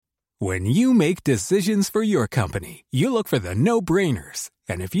When you make decisions for your company, you look for the no-brainers.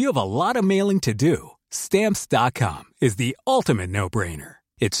 And if you have a lot of mailing to do, Stamps.com is the ultimate no-brainer.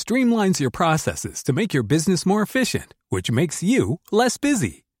 It streamlines your processes to make your business more efficient, which makes you less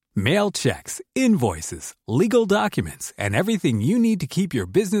busy. Mail checks, invoices, legal documents, and everything you need to keep your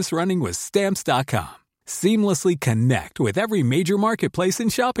business running with Stamps.com. Seamlessly connect with every major marketplace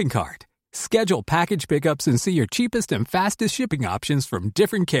and shopping cart. Schedule package pickups and see your cheapest and fastest shipping options from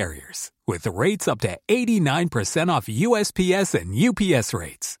different carriers. With rates up to 89% off USPS and UPS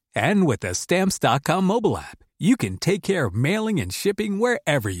rates. And with the Stamps.com mobile app, you can take care of mailing and shipping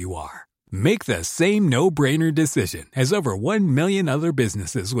wherever you are. Make the same no-brainer decision as over 1 million other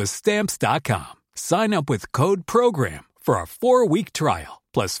businesses with Stamps.com. Sign up with code PROGRAM for a 4-week trial,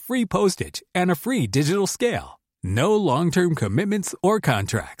 plus free postage and a free digital scale. No long-term commitments or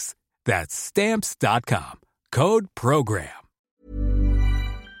contracts. That's Stamps.com. Code PROGRAM.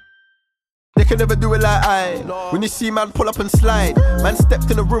 They can never do it like I. When you see man pull up and slide, man stepped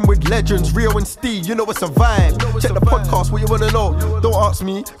in the room with legends, Rio and Steve, you know it's a vibe. Check the podcast, what you wanna know? Don't ask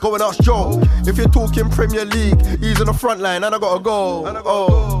me, go and ask Joe. If you're talking Premier League, he's on the front line and I gotta go.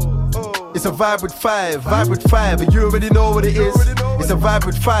 It's a vibe with five, and you already know what it is. It's a vibe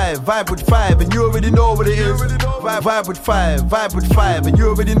with five, and you already know what it is. Vibe with five, and you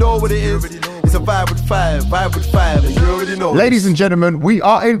already know what it is. It's a vibe with five, and you already know. Ladies and gentlemen, we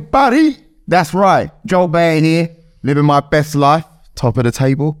are in Buddy. That's right, Joel Bayer here, living my best life, top of the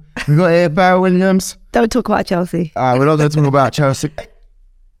table. We got here Barry Williams. Don't talk about Chelsea. We're not going to talk about Chelsea.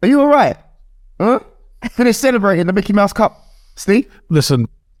 Are you all right? Huh? Finished celebrating the Mickey Mouse Cup, Steve? Listen,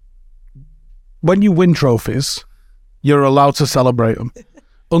 when you win trophies, you're allowed to celebrate them.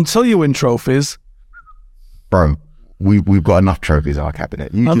 Until you win trophies, bro, we've got enough trophies in our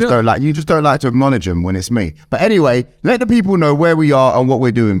cabinet. You just don't like to acknowledge them when it's me. But anyway, let the people know where we are and what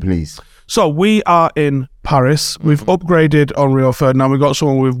we're doing, please. So we are in Paris. We've upgraded on Rio Third. Now we've got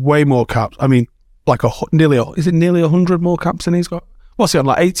someone with way more caps. I mean, like nearly 100 more caps than he's got? What's he on,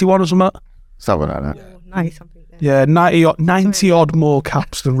 like 81 or something? Something like that. Yeah, 90 something. Yeah, 90 odd more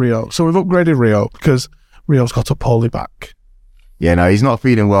caps than Rio. So we've upgraded Rio because Rio's got a poly back. Yeah, no, he's not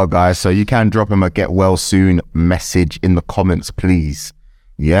feeling well, guys. So you can drop him a get well soon message in the comments, please.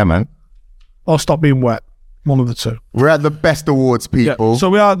 Yeah, man. Or stop being wet. One of the two. We're at the best awards, people. Yeah, so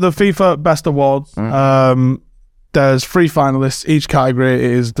we are at the FIFA Best Awards. There's 3 finalists. Each category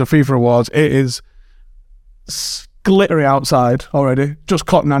is the FIFA Awards. It is glittery outside already. Just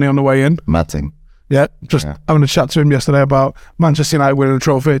caught Nanny on the way in. Matting. Yeah, having a chat to him yesterday about Manchester United winning a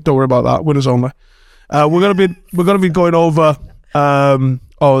trophy. Don't worry about that. Winners only. We're gonna be going over.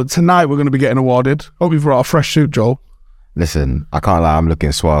 Tonight we're gonna be getting awarded. Hope you've brought a fresh suit, Joel. Listen, I can't lie. I'm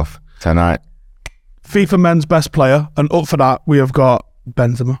looking suave tonight. FIFA Men's Best Player, and up for that we have got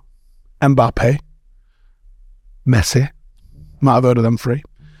Benzema, Mbappe, Messi. Might have heard of them 3.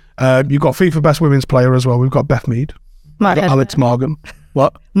 You've got FIFA Best Women's Player as well. We've got Beth Mead. Might have Alex Morgan.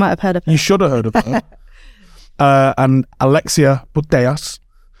 What? Might have heard of her. You should have heard of her. And Alexia Putellas.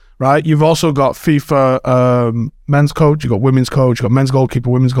 Right? You've also got FIFA Men's Coach. You've got Women's Coach. You've got Men's Goalkeeper,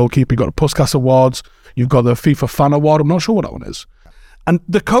 Women's Goalkeeper. You've got the Puskas Awards. You've got the FIFA Fan Award. I'm not sure what that one is. And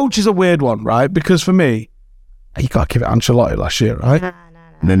the coach is a weird one, right? Because for me, you got to give it Ancelotti last year, right?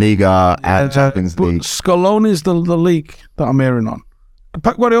 La Liga and Champions League. Scaloni is the league that I'm hearing on.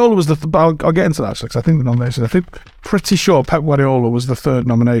 Pep Guardiola was I'll get into that actually, because I think the nomination. Pretty sure Pep Guardiola was the 3rd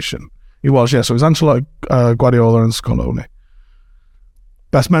nomination. He was, yeah. So it was Ancelotti, Guardiola, and Scaloni.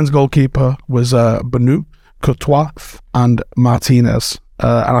 Best men's goalkeeper was Benu, Courtois, and Martinez.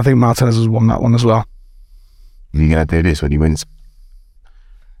 And I think Martinez has won that one as well. You're going to do this when he wins?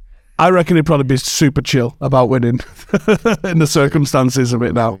 I reckon he'd probably be super chill about winning in the circumstances of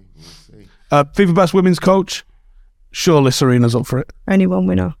it now. FIFA Best Women's Coach, surely Serena's up for it. Only one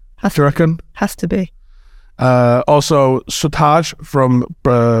winner. Do you reckon? Has to be. Also, Sotage from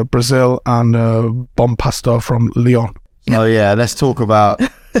Brazil and Bompastor from Lyon. Oh yeah, let's talk about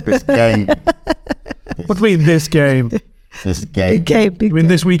this game. What do you mean this game? This game. You mean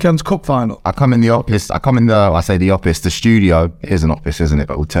this weekend's cup final? I come in the office. The studio. Here's an office, isn't it?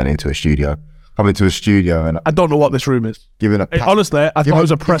 But we'll turn it into a studio. Come into a studio and I don't know what this room is. Honestly, I thought it was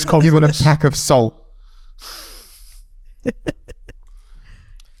a press conference. Given a pack of salt.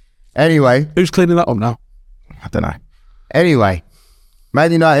 Anyway. Who's cleaning that up now? I don't know. Anyway,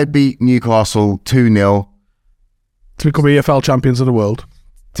 Man United beat Newcastle 2-0. To become EFL champions of the world.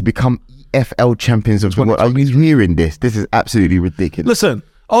 To become EFL champions of the world. Are you hearing this? This is absolutely ridiculous. Listen,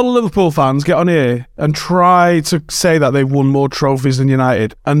 all the Liverpool fans get on here and try to say that they've won more trophies than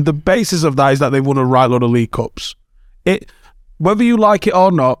United. And the basis of that is that they've won a right load of League Cups. Whether you like it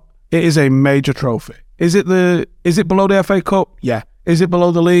or not, It is a major trophy. Is it below the FA Cup? Yeah. Is it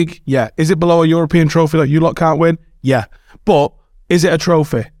below the league? Yeah. Is it below a European trophy that you lot can't win? Yeah. But is it a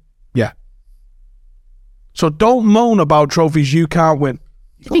trophy? Yeah. So don't moan about trophies you can't win.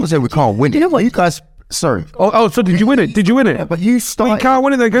 You can't say we can't win it. You know what? You guys, sorry. Oh, so did you win it? Did you win it? Yeah, but you You can't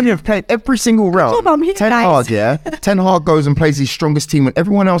win it then, can you? played every single round. Yeah, but I'm here, Ten guys. Hag, yeah. Ten Hag goes and plays his strongest team when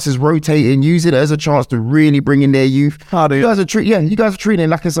everyone else is rotating. Use it as a chance to really bring in their youth. You guys are treating it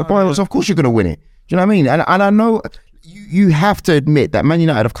like it's a final. So of course you're going to win it. Do you know what I mean? And I know you have to admit that Man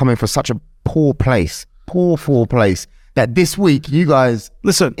United have come in for such a poor place, that this week you guys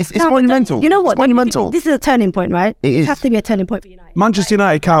Listen, it's monumental. You know what? It's monumental. This is a turning point, right? It is. It has to be a turning point for United. Manchester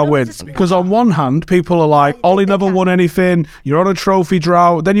United can't win because on one hand, people are like, Ollie never won anything. You're on a trophy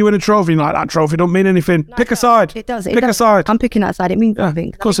drought. Then you win a trophy, and you're like, that trophy don't mean anything. Pick a side. It does. Pick a side. I'm picking that side. It means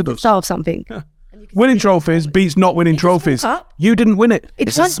something. of course it does. Solve something. Yeah. Winning trophies beats not winning trophies. cup. You didn't win it.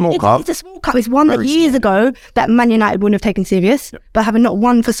 It's a small cup. It's a small cup. It's one that years ago that Man United wouldn't have taken serious. But having not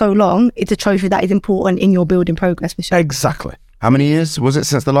won for so long, it's a trophy that is important in your building progress for sure. Exactly. How many years was it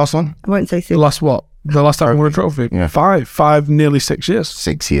since the last one? I won't say The soon. last what? The last time we won a trophy? Yeah. Five, nearly 6 years.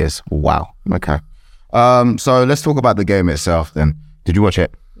 6 years. Wow. Okay. So let's talk about the game itself then. Did you watch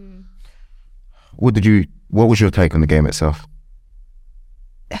it? What was your take on the game itself?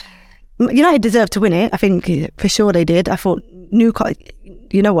 United deserved to win it. I think for sure they did. I thought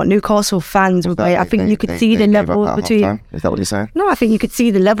Newcastle fans were great. I think you could see the levels between. Is that what you're saying? No, I think you could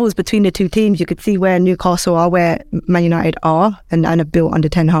see the levels between the two teams. You could see where Newcastle are, where Man United are, and are built under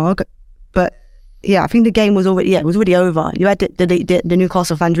Ten Hag. But yeah, I think the game was already over. You had the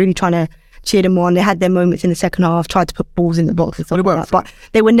Newcastle fans really trying to cheer them on. They had their moments in the second half, tried to put balls in the box and stuff like that. But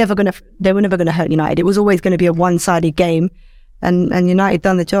they were never gonna hurt United. It was always going to be a one-sided game, and United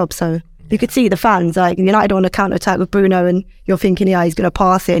done the job. So you could see the fans, like United on a counter-attack with Bruno, and you're thinking, yeah, he's going to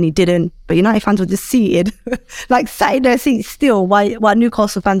pass it, and he didn't. But United fans were just seated, like sat in their seats still, while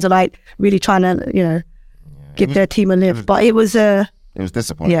Newcastle fans are like really trying to, give their team a lift. But it was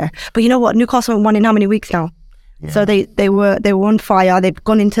disappointing. Yeah, but you know what? Newcastle haven't won in how many weeks now? Yeah. So they were on fire. They've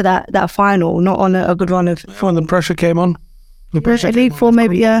gone into that final not on a good run of. When the pressure came on. League 4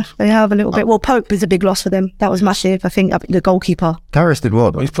 maybe, yeah. They have a little bit. Well, Pope is a big loss for them. That was massive. I think the goalkeeper. Karius did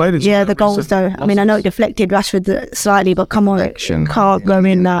well though. He's played it. Yeah, the goals though. I mean, I know it deflected Rashford slightly, but come on, can't go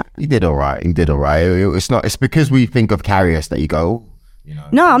in that. He did all right. It's because we think of Karius that you go,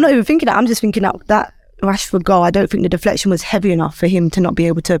 No, I'm not even thinking that. I'm just thinking that Rashford goal, I don't think the deflection was heavy enough for him to not be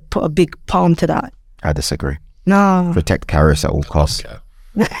able to put a big palm to that. I disagree. No. Protect Karius at all costs.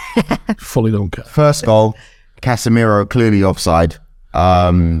 Fully don't care. First goal, Casemiro clearly offside.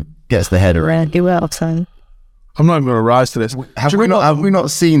 Gets the header in. They were offside. I'm not even going to rise to this. Have we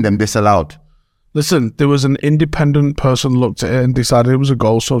not seen them disallowed? Listen, there was an independent person looked at it and decided it was a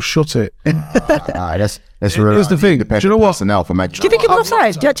goal, so shut it. Let's Here's the thing. Do you know what? Personnel for Manchester. Do you think it was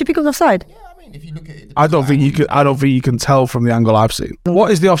offside? Do you actually think it was offside? If you look at it, I don't think you can tell from the angle I've seen.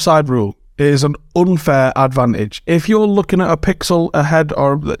 What is the offside rule? It is an unfair advantage. If you're looking at a pixel ahead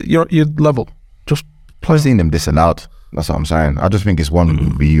or you're level, just play. I've seen them disallowed. That's what I'm saying. I just think it's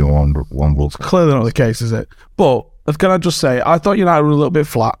one view on one rule. Clearly not the case, is it? But can I just say, I thought United were a little bit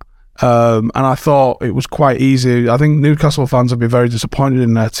flat, and I thought it was quite easy. I think Newcastle fans would be very disappointed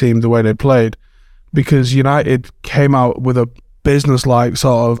in their team the way they played, because United came out with a business-like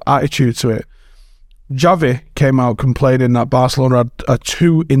sort of attitude to it. Xavi came out complaining that Barcelona had a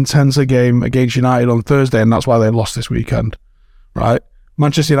too intense a game against United on Thursday, and that's why they lost this weekend, right?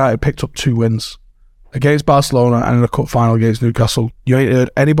 Manchester United picked up 2 wins against Barcelona and in a cup final against Newcastle. You ain't heard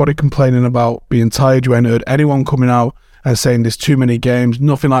anybody complaining about being tired. You ain't heard anyone coming out and saying there's too many games.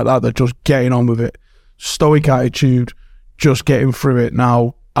 Nothing like that. They're just getting on with it. Stoic attitude, just getting through it.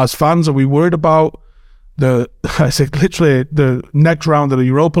 Now, as fans, are we worried about literally the next round of the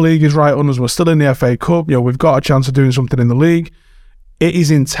Europa League is right on us. We're still in the FA Cup. We've got a chance of doing something in the league. It is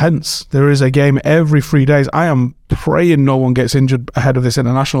intense. There is a game every 3 days. I am praying no one gets injured ahead of this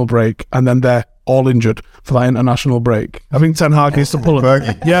international break, and then they're all injured for that international break. I think Ten Hag needs to pull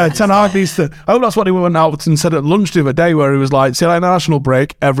it. Yeah, Ten Hag needs to. I hope that's what he went out and said at lunch the other day, where he was like, see, that international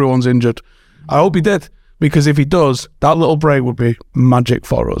break, everyone's injured. I hope he did, because if he does, that little break would be magic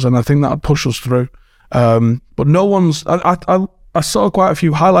for us, and I think that would push us through. But no one's. I saw quite a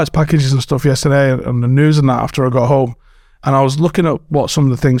few highlights packages and stuff yesterday on the news and that after I got home, and I was looking at what some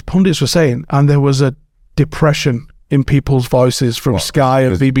of the things pundits were saying, and there was a depression in people's voices from Sky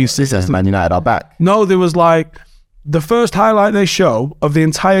and BBC. Man United are back. No, there was like the first highlight they show of the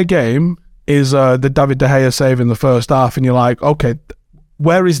entire game is the David De Gea save in the first half, and you're like, okay,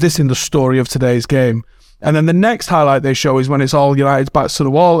 where is this in the story of today's game? And then the next highlight they show is when it's all United's backs to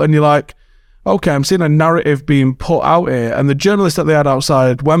the wall, and you're like, okay, I'm seeing a narrative being put out here. And the journalist that they had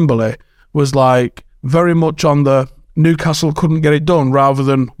outside Wembley was like very much on the Newcastle couldn't get it done, rather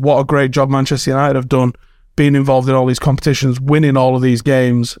than what a great job Manchester United have done, being involved in all these competitions, winning all of these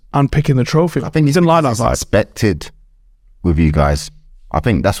games and picking the trophy. I think he didn't like that vibe. Expected with you guys. I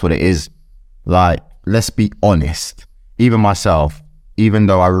think that's what it is. Like, let's be honest. Even myself, even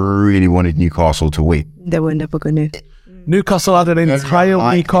though I really wanted Newcastle to win, They were never going to. Newcastle had an entire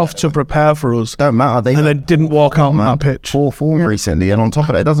week off to prepare for us. Don't matter. And they didn't walk out on that pitch. Poor form recently, and on top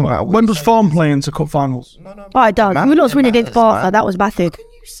of that, it doesn't matter. When does form play into cup finals? Oh, it does. We lost win against Barca. That was massive.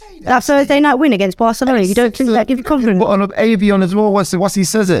 That Thursday night win against Barcelona. You don't think that gives you confidence? What on Avion as well? What's he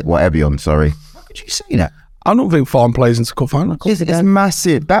says it? What Avion? Sorry. How could you say that? I don't think form plays into cup finals. It's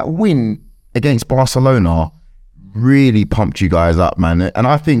massive. That win against Barcelona really pumped you guys up, man. And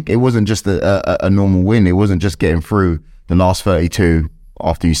I think it wasn't just a normal win. It wasn't just getting through the last 32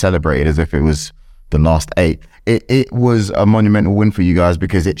 after you celebrated as if it was the last 8. It was a monumental win for you guys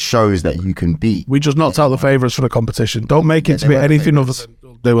because it shows that you can beat. We just knocked out the favourites for the competition. Don't make it to be anything other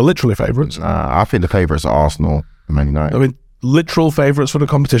than they were literally favourites. I think the favourites are Arsenal and Man United. I mean, literal favourites for the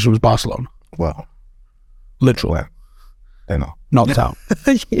competition was Barcelona. Well, literal. Well, they're not. Knocked out.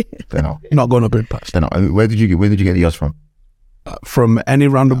 They're not. Not going to be past. They're not. Where did you get the odds from? From any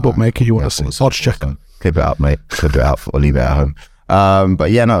random bookmaker you want to see. Odds checker. Clip it up, mate. Clip it out or leave it at home.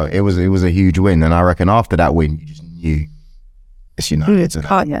 But yeah, no, it was a huge win, and I reckon after that win, you just knew it's United.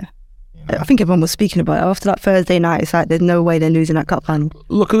 Yeah. I think everyone was speaking about it after that Thursday night. It's like there's no way they're losing that cup final.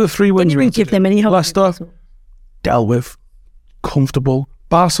 Look at the 3 wins. Didn't even give them any hope. Leicester dealt with, comfortable.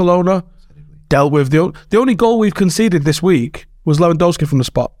 Barcelona dealt with. The only goal we've conceded this week was Lewandowski from the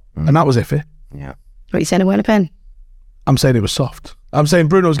spot, and that was iffy. Yeah. What you saying? It weren't a pen. I'm saying it was soft. I'm saying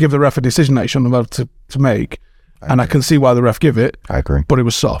Bruno's give the ref a decision that he shouldn't have had to make, and I can see why the ref give it. I agree. But it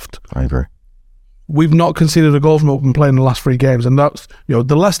was soft. I agree. We've not conceded a goal from open play in the last 3 games, and that's, the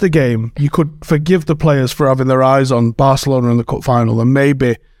Leicester game, you could forgive the players for having their eyes on Barcelona in the cup final and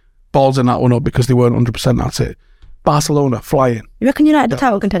maybe ballsing that one up because they weren't 100% at it. Barcelona flying. You reckon United the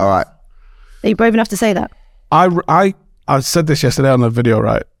title contender? All right. Are you brave enough to say that? I said this yesterday on the video,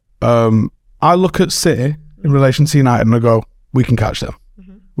 right? I look at City in relation to United and I go, we can catch them.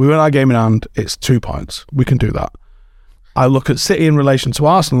 We win our game in hand, it's 2 points. We can do that. I look at City in relation to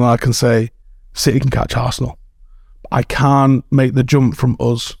Arsenal and I can say, City can catch Arsenal. I can't make the jump from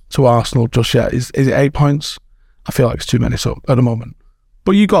us to Arsenal just yet. Is it 8 points? I feel like it's too many at the moment.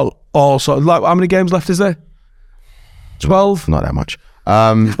 But you got all sorts, like how many games left is there? 12? Not that much.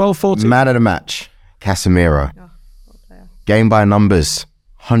 12, 14? Man of the match, Casemiro. Game by numbers.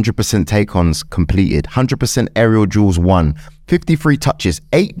 100% take-ons completed. 100% aerial duels won. 53 touches,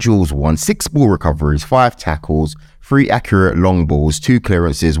 8 duels won. 6 ball recoveries, 5 tackles, 3 accurate long balls, 2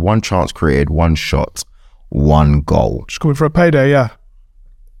 clearances, 1 chance created, 1 shot, 1 goal. Just coming for a payday, yeah.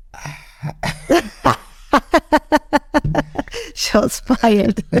 Shots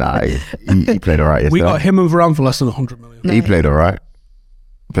fired. Nah, he played all right yesterday. We got him and Varane for less than 100 million. He played all right.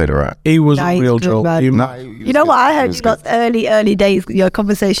 He was Nah, a he's real good, joke. man. You know what? I heard you got early days, your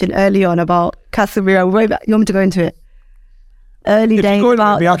conversation early on about Casemiro. You want me to go into it? Early If days you're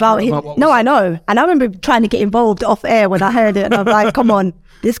going to be about accurate him. about what No, was I know. And I remember trying to get involved off air when I heard it. And I was like, come on,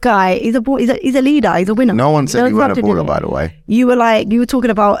 this guy, he's a leader. He's a winner. No one said he knows wasn't a what to baller, do. by the way. You were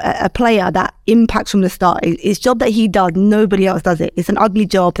talking about a player that impacts from the start. It's job that he does, nobody else does it. It's an ugly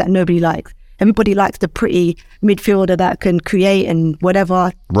job that nobody likes. Everybody likes the pretty midfielder that can create and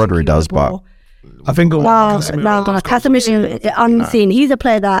whatever. Rodri does, but I think Casemiro unseen. He's a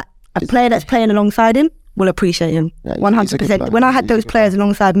player that's playing alongside him will appreciate him 100%. When I had those players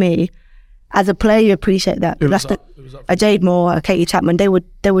alongside me, as a player, you appreciate that. A Jade Moore, a Katie Chapman, they would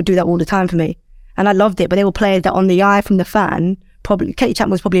do that all the time for me, and I loved it. But they were players that, on the eye from the fan, probably Katie Chapman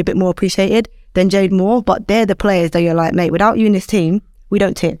was probably a bit more appreciated than Jade Moore. But they're the players that you're like, mate, without you in this team, we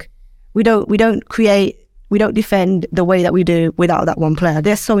don't tick. We don't create. We don't defend the way that we do without that one player.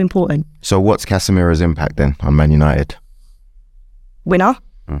 They're so important. So what's Casemiro's impact then on Man United? Winner,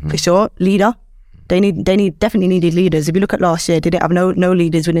 for sure. Leader. They definitely needed leaders. If you look at last year, they didn't have no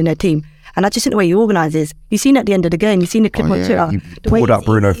leaders within their team. And that's just the way he organises. You've seen at the end of the game, you've seen the clip on Twitter. He pulled up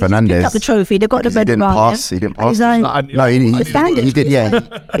Bruno Fernandes. He picked up the trophy. They've got the red around him. He didn't pass. He's like, No, he did, yeah.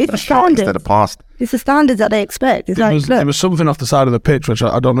 it's the standards. Instead of passed. It's the standards that they expect. It's like, look. There was something off the side of the pitch, which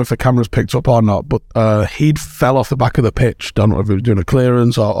I don't know if the cameras picked up or not, but he'd fell off the back of the pitch. Don't know if he was doing a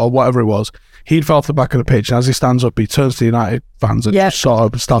clearance or whatever it was. He'd fell off the back of the pitch, and as he stands up, he turns to United fans and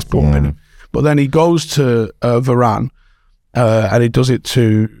sort of starts bumping him. But then he goes to Varane, and he does it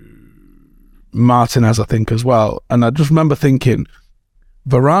to Martinez, I think, as well. And I just remember thinking,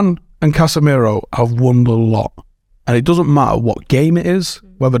 Varane and Casemiro have won the lot. And it doesn't matter what game it is,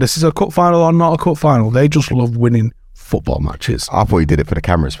 whether this is a cup final or not a cup final, they just love winning football matches. I thought he did it for the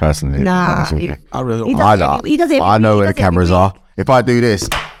cameras personally. Nah. I really He don't. does it. He does it. I know he where the does it cameras every are. If I do this,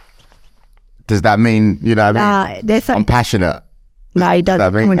 does that mean, you know what I mean? There's I'm passionate. Nah, he does.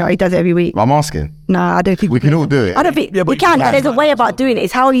 That mean- He does it every week. I'm asking. Nah, I don't think We can all do it. I don't think Yeah, but we can. you But there's a can. way about doing it.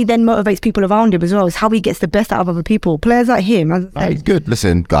 It's how he then motivates people around him as well. It's how he gets the best out of other people. Players like him, as I He's said, good.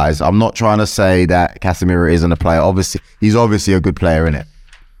 Listen, guys, I'm not trying to say that Casemiro isn't a player. Obviously, he's obviously a good player, innit?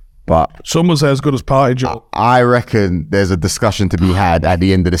 But Some would say as good as Party Joe. I reckon there's a discussion to be had at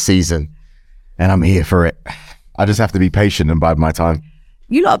the end of the season, and I'm here for it. I just have to be patient and bide my time.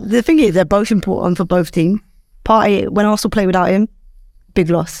 you lot. The thing is, they're both important for both teams. Partey, when Arsenal play without him, big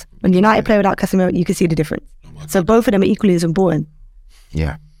loss. When United play without Casemiro, you can see the difference. So both of them are equally as important.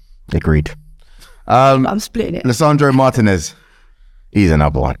 Yeah, agreed. I'm splitting it. Lisandro Martinez, he's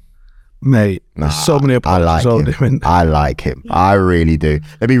another one. Mate, there's so many I like apologies on him. I like him. I really do.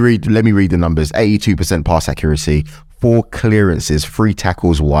 Let me read the numbers. 82% pass accuracy, 4 clearances, 3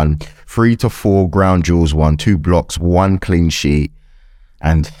 tackles, 1, 3 to 4 ground duels, 1, 2 blocks, 1 clean sheet,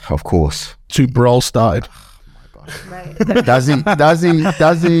 and of course, 2 brawls started. does he?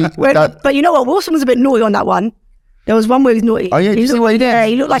 But you know what? Wilson was a bit naughty on that one. There was one where he was naughty. Oh, yeah, he you see what he did? Yeah,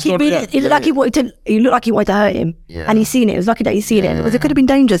 he looked like he Sorry, really, he looked like he wanted to hurt him. Yeah. And he's seen it. It was lucky that he's seen it. It could have been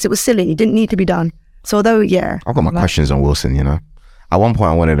dangerous. It was silly. It didn't need to be done. So although, yeah. I've got my questions on Wilson, you know. At one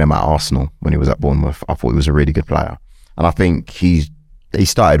point I wanted him at Arsenal when he was at Bournemouth. I thought he was a really good player. And I think he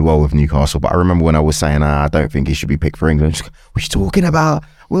started well with Newcastle, but I remember when I was saying, I don't think he should be picked for England. Just, what are you talking about?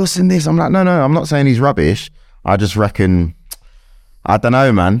 Wilson this? I'm like, no, I'm not saying he's rubbish. I just reckon, I don't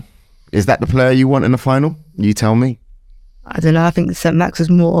know, man. Is that the player you want in the final? You tell me. I don't know. I think St. Max was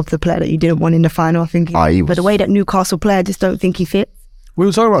more of the player that you didn't want in the final. I think. He was. But the way that Newcastle play, I just don't think he fits. We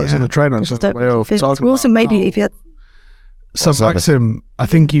were talking about this in the trainer. I So just don't think he fits. Wilson maybe if he had. St. Maxim, I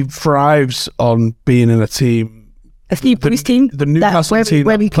think he thrives on being in a team. A Steve Bruce team. The Newcastle team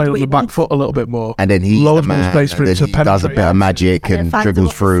where he playing on could the back foot a little bit more. And then he's loads the more man, space for and him then to he does a bit of magic And then and fans dribbles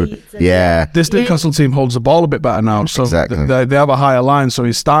off the through. seats and- Yeah. This Newcastle team holds the ball a bit better now, so Exactly. they have a higher line. So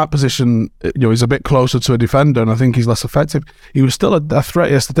his start position, he's a bit closer to a defender, and I think he's less effective. He was still a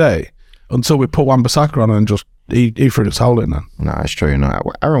threat yesterday until we put Wan-Bissaka on and just he threw the towel in. Then No, it's true. No,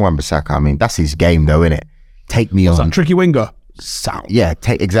 Aaron Wan-Bissaka, I mean, that's his game though, innit? Take me that on. tricky winger, sound. Yeah,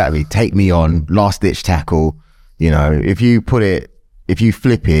 take me on. Last ditch tackle. You know, if you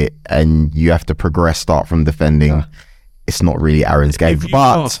flip it and you have to progress, start from defending, it's not really Aaron's game. If you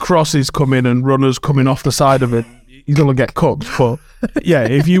But got crosses coming and runners coming off the side of it, he's gonna get cooked. But yeah,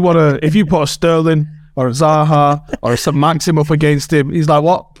 if you put a Sterling or a Zaha or a St. Maxim up against him, he's like,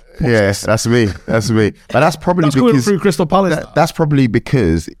 what? yeah, that's me. But that's probably That's going because through Crystal Palace. that's probably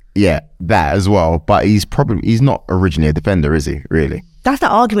because that as well. But he's not originally a defender, is he? Really? That's the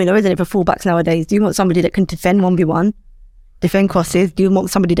argument, though, isn't it, for fullbacks nowadays? Do you want somebody that can defend 1v1, defend crosses? Do you want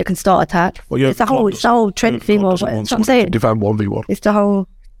somebody that can start attack? Well, yeah, it's the whole trend thing. Or doesn't want what I'm someone to saying. defend 1v1. It's the whole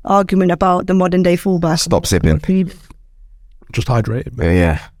argument about the modern day fullback. Stop sipping. Just hydrated.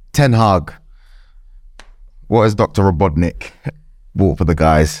 Yeah. Ten Hag. What has Dr. Robotnik bought for the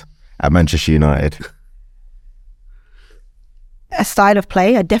guys at Manchester United? A style of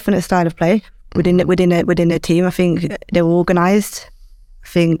play, a definite style of play within the team. I think they're organised. I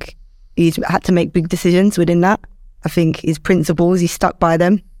think he's had to make big decisions within that. I think his principles, he's stuck by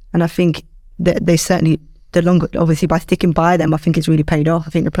them, and I think that they certainly, obviously by sticking by them, I think it's really paid off. I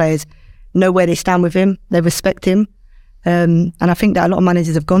think the players know where they stand with him, they respect him, and I think that a lot of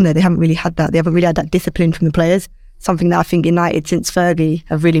managers have gone there. They haven't really had that. They haven't really had that discipline from the players. Something that I think United since Fergie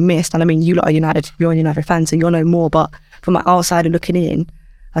have really missed. And I mean, you lot are United, you're a United fan, so you'll know more. But from my outsider looking in,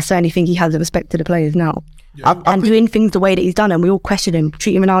 I certainly think he has the respect to the players now. And doing things the way that he's done, and we all question him,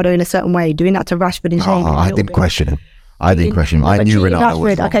 treating Ronaldo in a certain way, doing that to Rashford and Shane. I didn't question him. I knew Ronaldo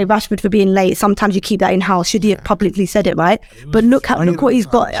was wrong. Okay, Rashford for being late. Sometimes you keep that in house. Should he have publicly said it, right? But look what he's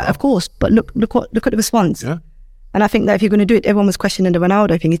got, of course. But look at the response. Yeah. And I think that if you're going to do it, everyone was questioning the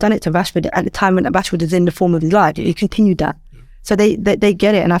Ronaldo thing. He's done it to Rashford at the time when Rashford was in the form of his life. He continued that. So they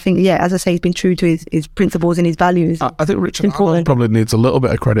get it. And I think, as I say, he's been true to his principles and his values. I think Richard Arnold probably needs a little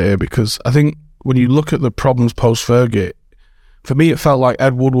bit of credit here, because I think when you look at the problems post-Fergie, for me, it felt like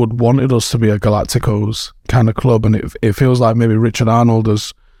Ed Woodward wanted us to be a Galacticos kind of club, and it feels like maybe Richard Arnold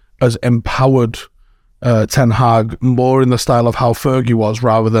has empowered Ten Hag more in the style of how Fergie was,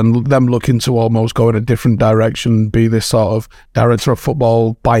 rather than them looking to almost go in a different direction, be this sort of director of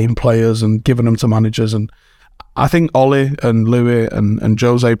football, buying players and giving them to managers. And I think Ollie and Louis and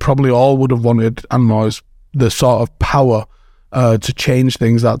Jose probably all would have wanted, and Moyes, the sort of power to change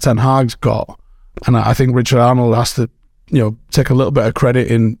things that Ten Hag's got. And I think Richard Arnold has to, take a little bit of credit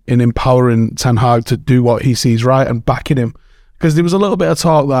in empowering Ten Hag to do what he sees right and backing him. Because there was a little bit of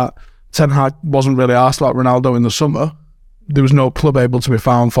talk that Ten Hag wasn't really asked about Ronaldo in the summer. There was no club able to be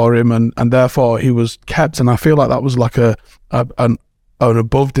found for him, and therefore he was kept. And I feel like that was like an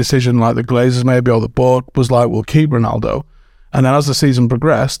above decision, like the Glazers maybe, or the board was like, we'll keep Ronaldo. And then as the season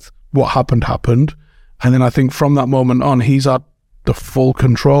progressed, what happened. And then I think from that moment on, he's had the full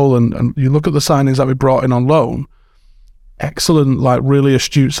control. And you look at the signings that we brought in on loan, excellent, like really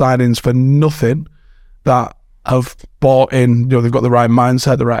astute signings for nothing, that have bought in, they've got the right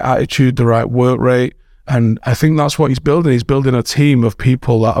mindset, the right attitude, the right work rate. And I think that's what he's building. He's building a team of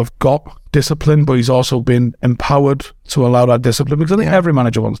people that have got discipline, but he's also been empowered to allow that discipline, because I think every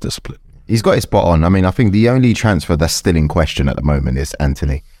manager wants discipline. He's got it spot on. I mean, I think the only transfer that's still in question at the moment is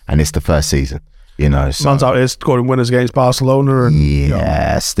Anthony, and it's the first season. So. Man's out here scoring winners against Barcelona.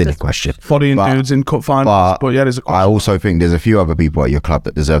 And, still in question. Bodying dudes in cup finals. But yeah, there's a question. I also think there's a few other people at your club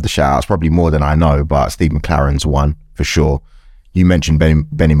that deserve the shout-outs, probably more than I know, but Steve McLaren's one, for sure. You mentioned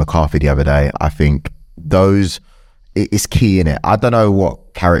Benny McCarthy the other day. I think it's key in it. I don't know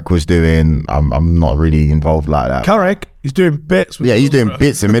what Carrick was doing. I'm not really involved like that. Carrick, he's doing bits. He's doing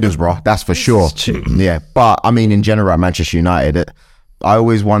bits in Middlesbrough, that's for sure. Yeah, but I mean, in general at Manchester United, I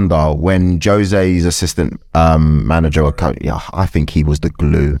always wonder when Jose's assistant manager or coach, I think he was the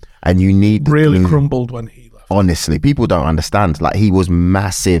glue, and you need the really glue. Crumbled when he left. Honestly, people don't understand. Like, he was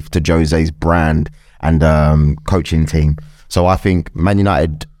massive to Jose's brand and coaching team. So I think Man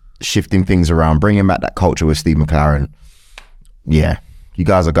United shifting things around, bringing back that culture with Steve McLaren. Yeah, you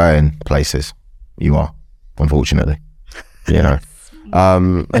guys are going places. You are, unfortunately.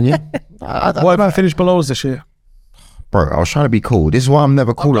 And yeah. What about finish below us this year? Bro, I was trying to be cool. This is why I'm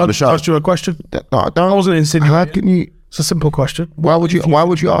never cool on the show. I asked you a question. I wasn't insinuating. How can you? It's a simple question. Why would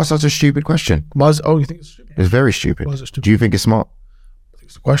you ask such a stupid question? You think it's stupid? It's very stupid. Why is it stupid? Do you think it's smart? I think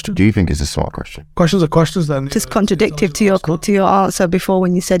it's a question. Do you think it's a smart question? Questions are questions then. Just contradictive to your answer before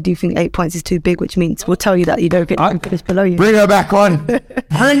when you said, do you think 8 points is too big, which means we'll tell you that you don't think it's below you. Bring her back on. Bring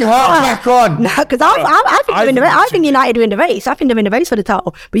her back on. No, because I think United are in the race. I think they're in the race for the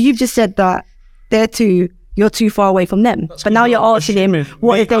title. But you've just said that you're too far away from them. But now you're asking him,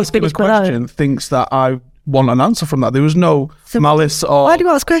 what if they finish below? Thinks that I want an answer from that. There was no malice or... Why do you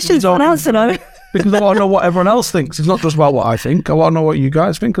ask questions for an answer though? Because I want to know what everyone else thinks. It's not just about what I think. I want to know what you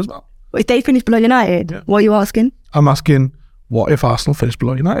guys think as well. If they finish below United, what are you asking? I'm asking, what if Arsenal finish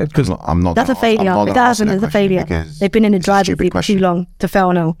below United? Because I'm not. That's a failure. If that happens, it's a failure. They've been in the driver's seat for too long to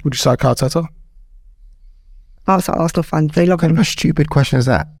fail now. Would you say Arteta? I'm an Arsenal fan. They love him. What stupid question is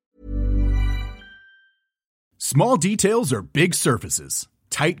that? Small details are big surfaces.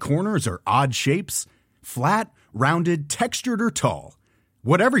 Tight corners are odd shapes. Flat, rounded, textured, or tall.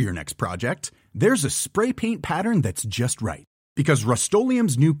 Whatever your next project, there's a spray paint pattern that's just right. Because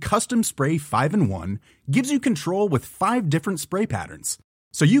Rust-Oleum's new Custom Spray 5-in-1 gives you control with 5 different spray patterns.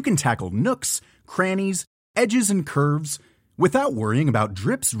 So you can tackle nooks, crannies, edges, and curves without worrying about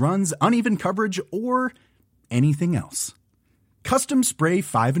drips, runs, uneven coverage, or anything else. Custom Spray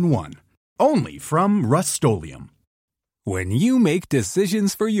 5-in-1. Only from Rust-Oleum. When you make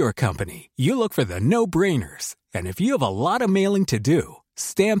decisions for your company, you look for the no-brainers. And if you have a lot of mailing to do,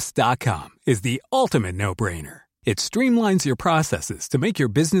 Stamps.com is the ultimate no-brainer. It streamlines your processes to make your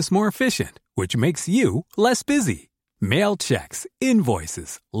business more efficient, which makes you less busy. Mail checks,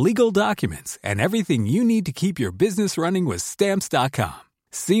 invoices, legal documents, and everything you need to keep your business running with Stamps.com.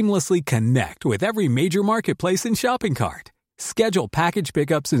 Seamlessly connect with every major marketplace and shopping cart. Schedule package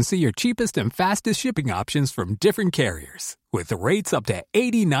pickups and see your cheapest and fastest shipping options from different carriers, with rates up to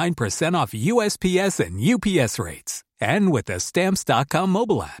 89% off USPS and UPS rates. And with the Stamps.com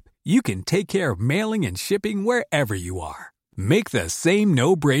mobile app, you can take care of mailing and shipping wherever you are. Make the same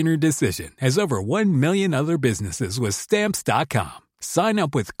no-brainer decision as over 1 million other businesses with Stamps.com. Sign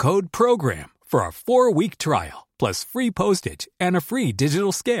up with code PROGRAM for a 4-week trial, plus free postage and a free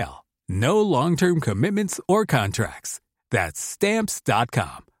digital scale. No long-term commitments or contracts. That's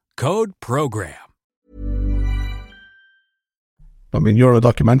Stamps.com. Code PROGRAM. I mean, you're a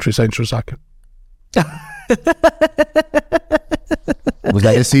documentary saying Shazaka. Was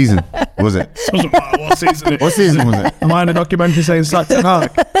that this season? Was it? Doesn't matter what season it is. What season was it? Am I in a documentary saying sack Ten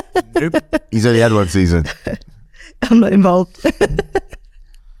Hag? Nope. He's only had one season. I'm not involved.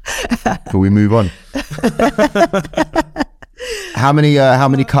 Can we move on? How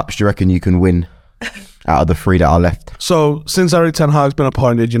many cups do you reckon you can win out of the 3 that are left? So, since Eric Ten Hag's been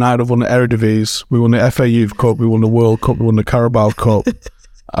appointed, United have won the Eredivisie, we won the FA Youth Cup, we won the World Cup, we won the Carabao Cup.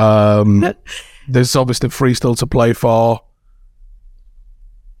 There's obviously 3 still to play for.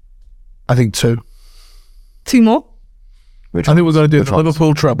 I think 2. 2 more? I think we're going to do the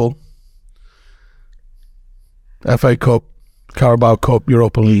Liverpool treble, FA Cup, Carabao Cup,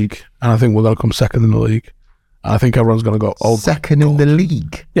 Europa League, and I think we're going to come second in the league. And I think everyone's going to go, oh, second in the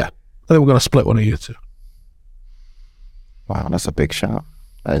league? Yeah. I think we're going to split one of you 2. Wow, that's a big shout.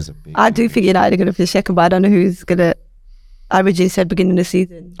 That is a big I do think United are going to finish second, but I don't know who's going to. I originally said beginning of the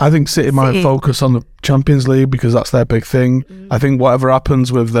season. I think City might focus on the Champions League because that's their big thing. I think whatever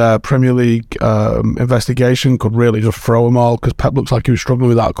happens with their Premier League investigation could really just throw them all, because Pep looks like he was struggling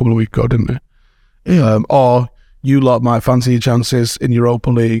with that a couple of weeks ago, didn't he? Or you lot might fancy your chances in Europa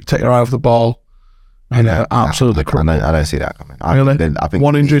League, take your eye off the ball, and absolutely crumble. I don't see that coming. I think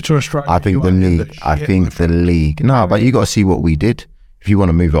one injury to a striker. I think the league. No, but you got to see what we did. If you want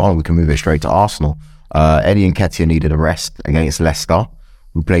to move it on, we can move it straight to Arsenal. Eddie Nketiah needed a rest against Leicester.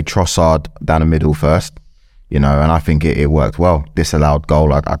 We played Trossard down the middle first, and I think it worked well. Disallowed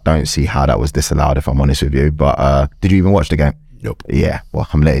goal. I don't see how that was disallowed, if I'm honest with you. But did you even watch the game? Nope. Yeah, well,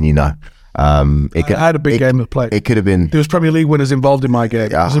 I'm letting you know. I had a big game to play. It could have been. There was Premier League winners involved in my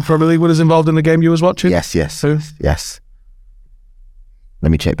game. Was there Premier League winners involved in the game you was watching? Yes. Who? Yes. Let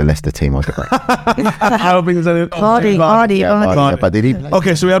me check the Leicester team. I'll get back. Hardy. But did he play?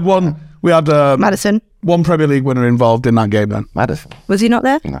 Okay, so we had one. We had Maddison. One Premier League winner involved in that game then. Maddison. Was he not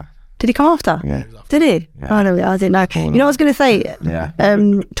there? No. Did he come after? Yeah. Did he? Yeah. Oh, no, I didn't know. You know what I was going to say? Yeah.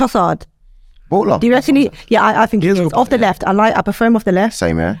 Trossard. Baller. Do you reckon he? Yeah, I think he's off the left. I prefer him off the left.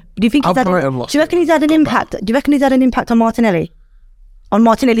 Same here. Do you think he's had? Do you reckon he's had an impact? Do you reckon he's had an impact on Martinelli? On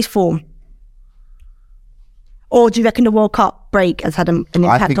Martinelli's form? Or do you reckon the World Cup break has had an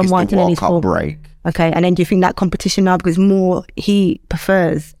impact on Martinelli's form? I think it's the World Cup break. Okay, and then do you think that competition now, because more he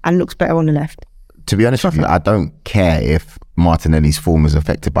prefers and looks better on the left? To be honest with you, I don't care if Martinelli's form is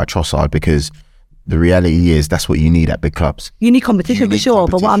affected by Trossard, because the reality is that's what you need at big clubs. You need competition for sure,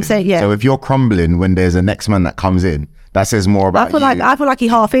 but what I'm saying, yeah. So if you're crumbling when there's a next man that comes in, that says more about I feel like he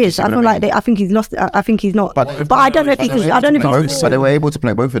half is. I feel like I think he's lost. I think he's not. But I don't know if he's. I don't know if he's. But they were able to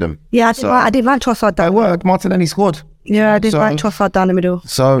play both of them. Yeah, I didn't like Trossard. That worked. Martinelli scored. Yeah, I didn't like Trossard down the middle.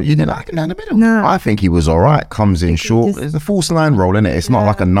 So you didn't like him down the middle? No. I think he was all right. Comes in short. It's a false line role, isn't it? It's not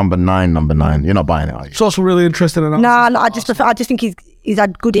like a number nine. You're not buying it, are you? It's also really interesting. No, I just think he's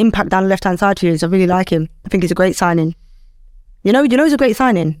had good impact down the left hand side for years. I really like him. I think he's a great signing. You know he's a great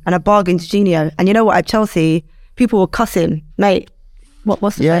signing and a bargain to Genio. And you know what? At Chelsea, people will cuss him, mate.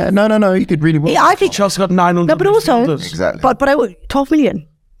 What's the yeah? No. He did really well. I think Chelsea got 900. No, but also exactly. But 12 million.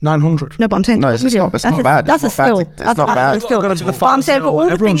 900. No, but I'm saying no, it's not bad. That's a steal. It's not bad. But I'm saying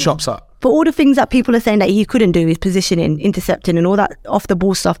everyone shops at. For all the things that people are saying that he couldn't do, his positioning, intercepting, and all that off the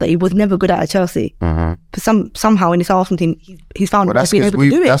ball stuff that he was never good at Chelsea. Mm-hmm. But somehow in this Arsenal team, he's found being able to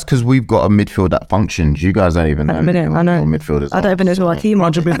do it. That's because we've got a midfield that functions. You guys don't even know. I know. Midfielders. I don't even know who our team is.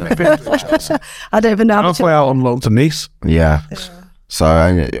 I don't even know. Halfway out on loan to Nice. Yeah. So,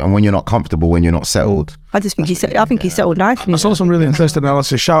 and when you're not comfortable, when you're not settled. I just think he's settled nicely. I saw some really interesting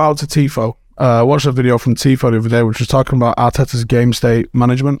analysis. Shout out to Tifo. Watched a video from Tifo the other day, which was talking about Arteta's game state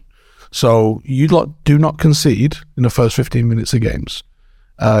management. So you lot do not concede in the first 15 minutes of games.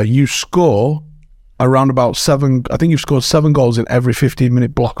 You score around about 7. I think you've scored 7 goals in every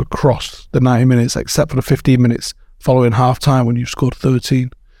 15-minute block across the 90 minutes, except for the 15 minutes following half time when you scored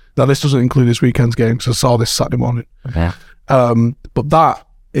 13. Now this doesn't include this weekend's game, because I saw this Saturday morning. Yeah. But that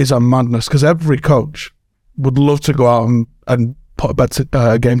is a madness, because every coach would love to go out and put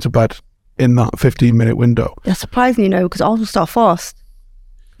a game to bed in that 15-minute window. That's surprising, because Arsenal start fast.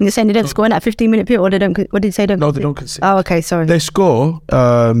 And you're saying they don't score in that 15-minute period, or they don't? What did you say? No, they don't concede. Oh, okay, sorry. They score.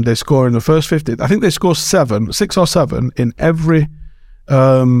 They score in the first 15. I think they score 6 or 7 in every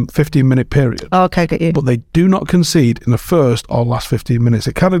 15-minute period. Oh, okay, get you. But they do not concede in the first or last 15 minutes.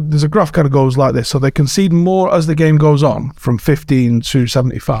 There's a graph kind of goes like this. So they concede more as the game goes on, from 15 to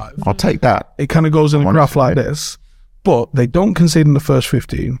 75. I'll take that. It kind of goes in a graph like this, but they don't concede in the first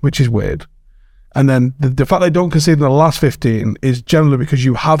 15, which is weird. And then the fact they don't concede in the last 15 is generally because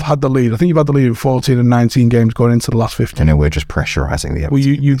you have had the lead. I think you've had the lead in 14 and 19 games going into the last 15. And then we're just pressurising the other. Well,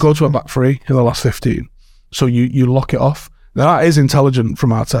 you go to a back three in the last 15, so you lock it off. Now, that is intelligent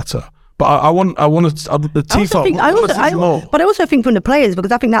from Arteta, but I want the Tifo. But I also think from the players,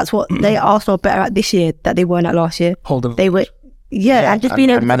 because I think that's what they Arsenal are better at this year that they weren't at last year. They were, and just being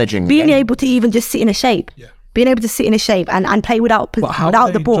able to even just sit in a shape, being able to sit in a shape and play without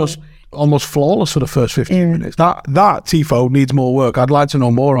the ball. almost flawless for the first 15 minutes. That Tifo needs more work. I'd like to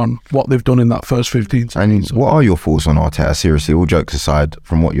know more on what they've done in that first 15 seconds. What are your thoughts on Arteta? Seriously, all jokes aside,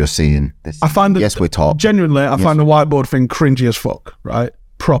 from what you're seeing, I find that, yes, we're top. Genuinely, I find the whiteboard thing cringy as fuck, right?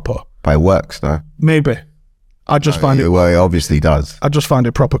 Proper. But it works, though. Maybe. I just find it... Well, it obviously does. I just find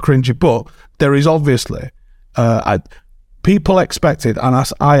it proper cringy. But there is obviously... people expected, and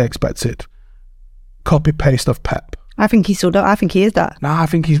as I expected, copy-paste of Pep. I think he still does. I think he is that. I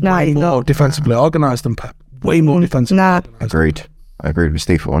think he's way more defensively organised than Pep. Way more defensively organised. Agreed. I agreed with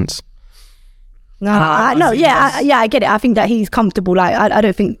Steve for once. I get it. I think that he's comfortable. Like, I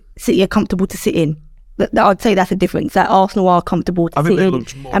don't think City are comfortable to sit in. I'd say that's a difference. That Arsenal are comfortable to sit in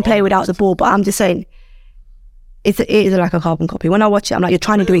and play without the ball. But I'm just saying, it is like a carbon copy. When I watch it, I'm like, you're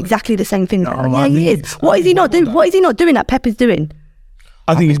trying to do exactly the same thing. He is. What is he not doing? What is he not doing that Pep is doing?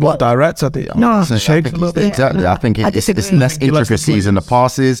 I think he's more direct. I think shapes a little bit. Exactly. I think it's less intricacies in the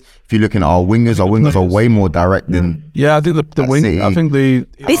passes. If you're looking at our wingers are way more direct than. Yeah, I think the wing. I think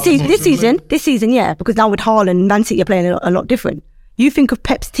this season, yeah, because now with Haaland, Man City are playing a lot different. You think of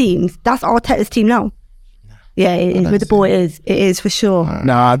Pep's teams, that's Arteta's team now. Yeah, with the ball, it is for sure.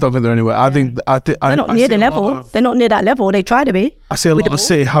 No, I don't think they're anywhere. I think they're not near the level. They're not near that level. They try to be. I see a lot of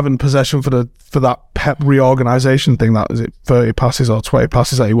City having possession for that Pep reorganisation thing. That is it, 30 passes or 20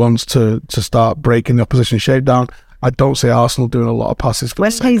 passes that he wants to start breaking the opposition shape down. I don't see Arsenal doing a lot of passes. When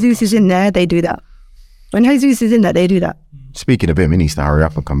Jesus is in there, they do that. When Jesus is in there, they do that. Speaking of him, he needs to hurry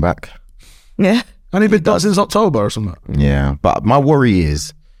up and come back. Yeah, and he's been done since October or something. Yeah, but my worry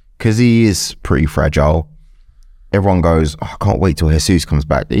is because he is pretty fragile. Everyone goes, I can't wait till Jesus comes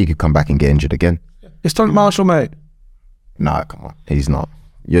back. He could come back and get injured again. It's Trent Marshall, mate. No, come on. He's not.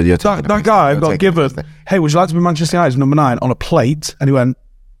 You're that guy got given, hey, would you like to be Manchester United's number 9 on a plate? And he went...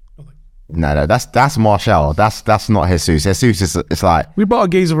 No, that's Martial. That's not Jesus. Jesus it's like... We bought a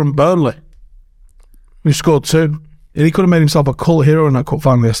geezer from Burnley. We scored 2. And he could have made himself a cult hero in that cup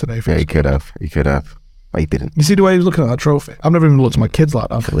final yesterday. Yeah, he could have. But he didn't. You see the way he was looking at that trophy? I've never even looked at my kids like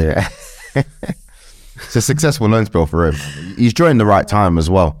that. Yeah. It's a successful loan spell for him. He's joined the right time as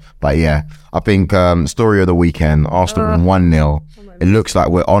well. But yeah, I think story of the weekend, Arsenal 1-0. It looks like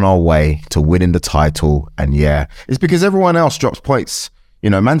we're on our way to winning the title. And yeah, it's because everyone else drops points. You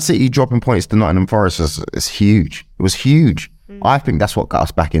know, Man City dropping points to Nottingham Forest is huge. It was huge. I think that's what got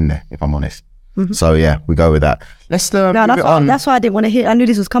us back in there, if I'm honest. Mm-hmm. So yeah, we go with that. Let's move it on. That's why I didn't want to hear. I knew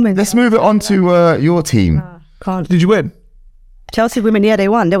this was coming. Let's move it on to your team. Can't. Did you win? Chelsea women, yeah, they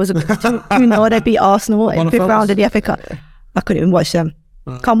won. There was a 2-0, they beat Arsenal in 5th round of the FA Cup. I couldn't even watch them.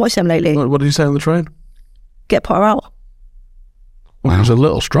 Can't watch them lately. What did you say on the train? Get Potter out. Well, he was a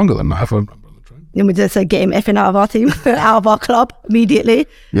little stronger than that. You want me to say get him effing out of our team, out of our club immediately?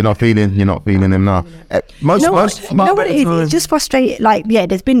 You're not feeling him now. You know what it is? It's just frustrating. Like, yeah,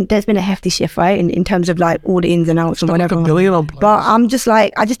 there's been a hefty shift, right, in terms of like all the ins and outs and whatever. But I'm just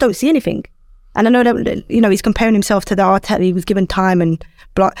like, I just don't see anything. And I know that, you know, he's comparing himself to the Arteta, he was given time and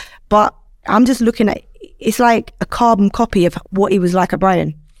blah, but I'm just looking at, it's like a carbon copy of what he was like at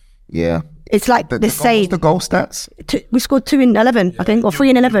Brighton. Yeah. It's like the same. The goal stats? We scored 2 in 11, I think, or 3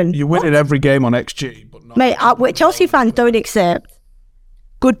 in 11. You win in every game on XG. But not mate, Chelsea fans don't accept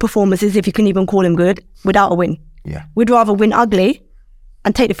good performances, if you can even call them good, without a win. Yeah. We'd rather win ugly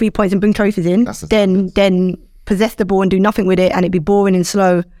and take the 3 points and bring trophies in than possess the ball and do nothing with it and it'd be boring and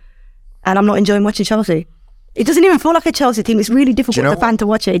slow. And I'm not enjoying watching Chelsea. It doesn't even feel like a Chelsea team. It's really difficult as a fan to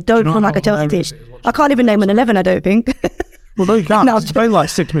watch it. It don't feel like a Chelsea team. I can't even name an 11, I don't think. Well, no, you can't. No, it's playing like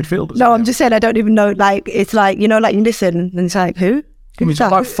 6 midfielders. No, I'm just saying I don't even know. Like, it's like, you know, like you listen and it's like, who? I mean, it's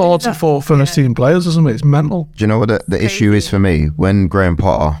like 44 first team players, isn't it? It's mental. Do you know what the issue is for me? When Graham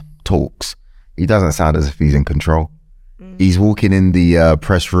Potter talks, he doesn't sound as if he's in control. He's walking in the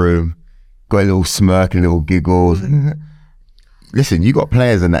press room, got a little smirk, a little giggle. Listen, you got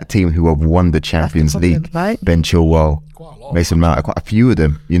players in that team who have won the Champions League. Right? Ben Chilwell, Mason Mount, quite a few of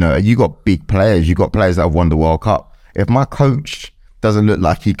them. You know, you got big players. You got players that have won the World Cup. If my coach doesn't look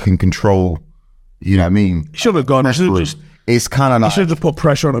like he can control, you know what I mean? He should have gone. It's kind of like, he should have put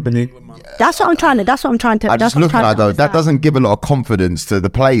pressure on it in England, man. That's what I'm trying to. I just look and I go, that doesn't give a lot of confidence to the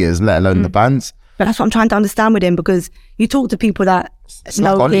players, let alone the fans. But that's what I'm trying to understand with him, because you talk to people that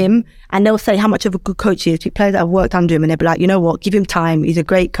know him and they'll say how much of a good coach he is. Players that have worked under him and they'll be like, you know what, give him time. He's a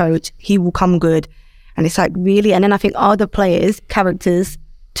great coach. He will come good. And it's like, really? And then I think other players, characters,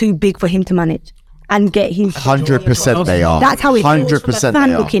 too big for him to manage and get his... 100% they are. That's how it 100%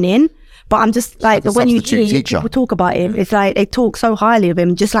 fan looking in. But I'm just like, when you hear people talk about him, it's like they talk so highly of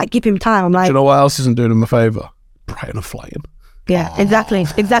him, just like give him time. I'm like... Do you know what else isn't doing him a favour? Brighton are flying. Yeah, exactly.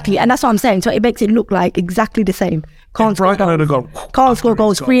 And that's what I'm saying. So it makes it look like exactly the same. Can't score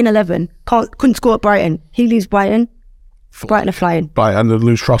goals. 3-11. Couldn't score at Brighton. He leaves Brighton. Brighton are flying. Right, and they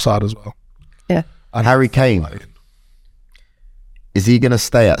lose Trossard as well. Yeah. And Harry Kane, is he going to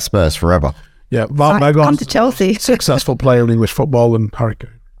stay at Spurs forever? Yeah, come to Chelsea. Successful player in English football and Harry Kane.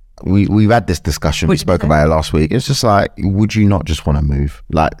 We've had this discussion. We spoke about it last week. It's just like, would you not just want to move?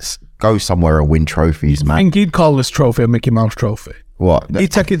 Like, go somewhere and win trophies, man. I think he'd call this trophy a Mickey Mouse trophy. What?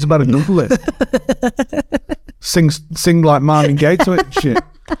 He'd take it to about a double it. Sing like Marvin Gaye to it and shit.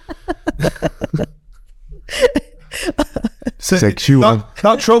 Sexual.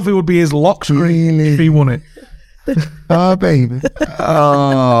 That trophy would be his lock screen if he won it. Oh, baby.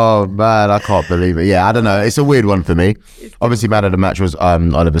 Oh, man, I can't believe it. Yeah, I don't know. It's a weird one for me. Obviously, man of the match was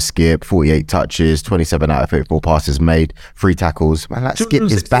Oliver Skip, 48 touches, 27 out of 54 passes made, 3 tackles. Man, that Skip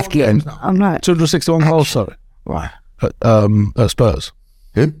is back in. I'm not. 261 goals, sorry. Right. At Spurs.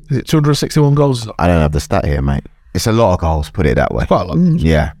 Who? Is it 261 goals? I don't have the stat here, mate. It's a lot of goals, put it that way. Quite a lot.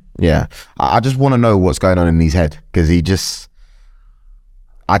 Yeah. I just want to know what's going on in his head, because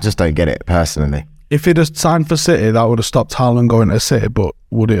I just don't get it, personally. If he'd have signed for City, that would have stopped Haaland going to City, but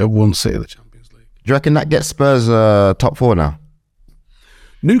would it have won City the Champions League? Do you reckon that gets Spurs top 4 now?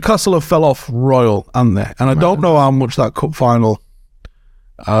 Newcastle have fell off royal, haven't they? And I don't know how much that cup final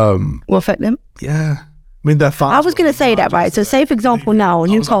will affect them. Yeah. I mean, they're fine. I was going to say that, right? So say, for example, now,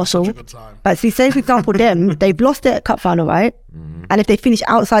 Newcastle, but see, say, for example, they've lost their cup final, right? Mm-hmm. And if they finish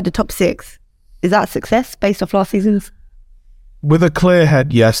outside the top 6, is that a success based off last season's? With a clear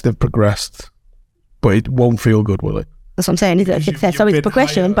head, yes, they've progressed. But it won't feel good, will it? That's what I'm saying. Is it a success? So it's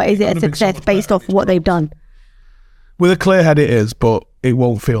progression, but is it a success based off what they've done? With a clear head, it is, but it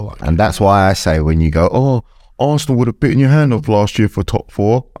won't feel like it. And that's why I say, when you go, oh, Arsenal would have bitten your hand off last year for top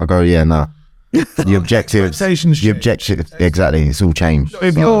 4, I go, yeah, nah. The objectives, exactly, it's all changed.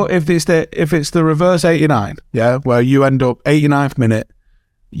 If it's the reverse 89, yeah, where you end up 89th minute,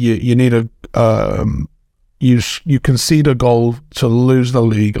 you need you concede a goal to lose the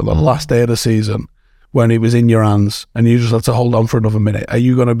league on the last day of the season when it was in your hands, and you just had to hold on for another minute. Are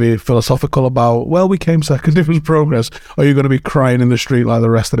you going to be philosophical about, well, we came second, it was progress, or are you going to be crying in the street like the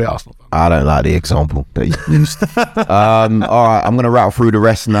rest of the Arsenal fans? I don't like the example that you used. All right, I'm going to rattle through the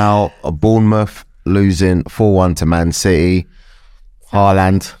rest now. Bournemouth losing 4-1 to Man City.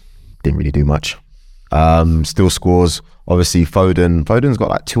 Haaland didn't really do much. Still scores. Obviously, Foden's got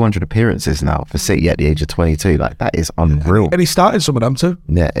like 200 appearances now for City at the age of 22. Like, that is unreal. And he started some of them too.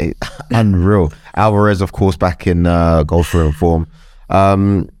 Yeah, unreal. Alvarez, of course, back in goal scoring form.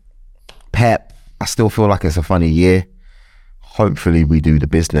 Pep, I still feel like it's a funny year. Hopefully, we do the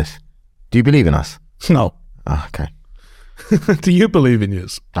business. Do you believe in us? No. Oh, okay. Do you believe in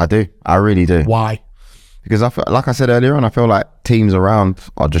yours? I do. I really do. Why? Because like I said earlier on, I feel like teams around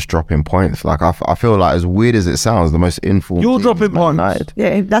are just dropping points. Like I feel like, as weird as it sounds, the most informed. You're team dropping is Man points. United.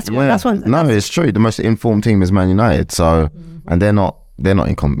 Yeah, that's one. No, it's true. The most informed team is Man United. So, and they're not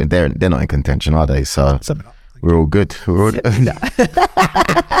in contention, are they? So we're all good. You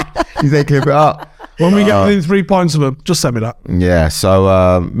say keep it up. When we get within 3 points of them, just send me that. Yeah.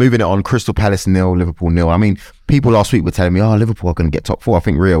 So moving it on, Crystal Palace 0, Liverpool 0. I mean, people last week were telling me, oh, Liverpool are going to get top 4. I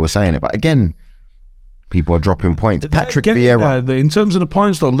think Rio was saying it, but again, people are dropping points. Patrick Vieira. In terms of the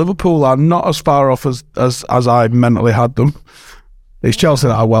points, though, Liverpool are not as far off as I mentally had them. It's Chelsea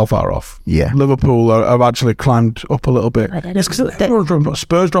that are well far off. Yeah. Liverpool have actually climbed up a little bit. It's because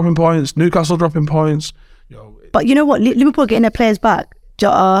Spurs dropping points, Newcastle dropping points. But you know what? Liverpool are getting their players back.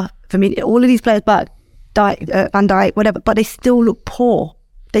 Jota, for me, all of these players back. Van Dijk, whatever. But they still look poor.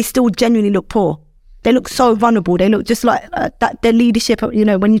 They still genuinely look poor. They look so vulnerable. They look just like that. Their leadership, you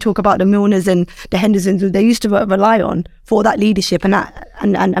know, when you talk about the Milners and the Hendersons, they used to rely on for that leadership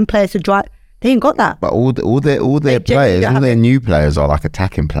and players to drive. They ain't got that. But all their players, all their new players are like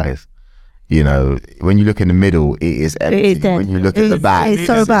attacking players. You know, when you look in the middle, it is empty. When you look at the back, it's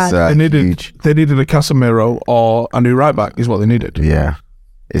so bad. They needed a Casemiro or a new right back is what they needed. Yeah.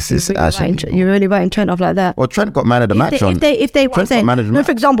 You're really writing Trent off like that. Well, Trent got man of the match on.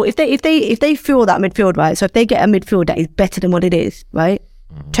 For example, if they feel that midfield, right? So if they get a midfield that is better than what it is, right?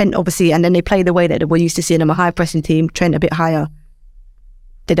 Trent obviously, and then they play the way that we're used to seeing them, a high pressing team. Trent a bit higher.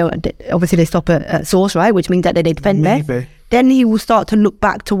 They stop at source, right? Which means that they defend less. Then he will start to look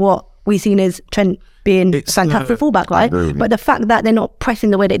back to what we've seen as Trent being a fantastic fullback, right? But the fact that they're not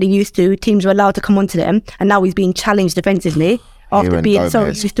pressing the way that they used to, teams are allowed to come onto them, and now he's being challenged defensively. After being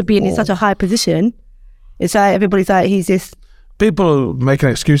used to being in such a high position, it's like everybody's like, he's this. People making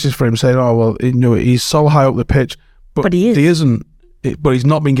excuses for him, saying, "Oh well, you know, he's so high up the pitch," but he isn't. But he's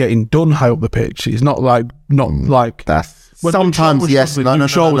not been getting done high up the pitch. He's not like That's Sometimes, yes. No.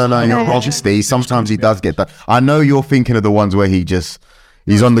 Obviously, sometimes he does get that. I know you're thinking of the ones where he's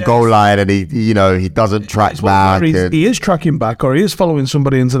on the goal line and he doesn't track back. He is tracking back, or he is following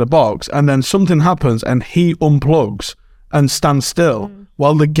somebody into the box, and then something happens and he unplugs and stands still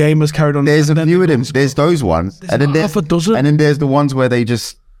while the game has carried on. There's a few of them. There's those ones, and then half a dozen. And then there's the ones where they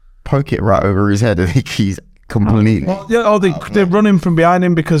just poke it right over his head and he's completely. They're running from behind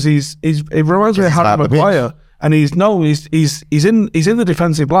him because it reminds me of Harry Maguire. And he's in the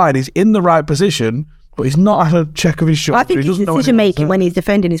defensive line. He's in the right position, but he's not had a check of his shot. I think his decision making when he's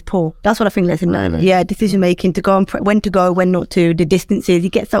defending is poor. That's what I think. Yeah, decision making to go and when to go, when not to, the distances. He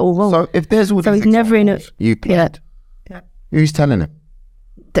gets that all wrong. So if there's all he's never in a. Who's telling him?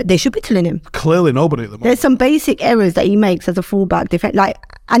 They should be telling him. Clearly, nobody at the moment. There's some basic errors that he makes as a fullback,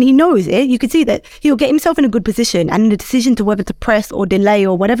 and he knows it. You can see that he'll get himself in a good position, and the decision to whether to press or delay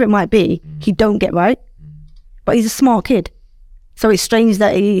or whatever it might be, he don't get right. But he's a smart kid, so it's strange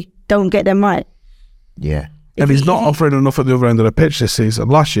that he don't get them right. Yeah, and he's not offering enough at the other end of the pitch this season.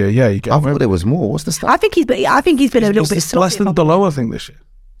 Last year, I thought there was more. What's the stuff? I think he's been a little bit sloppy. Less than Delo, I think, this year.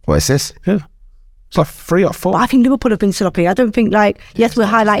 What is this? Yeah, it's like 3 or 4. But I think Liverpool have been sloppy. I don't think yes, we'll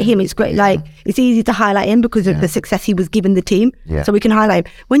highlight him. It's great. It's easy to highlight him because of the success he was giving the team. Yeah. So we can highlight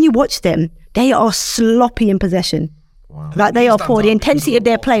him. When you watch them, they are sloppy in possession. Wow. They are poor. The intensity of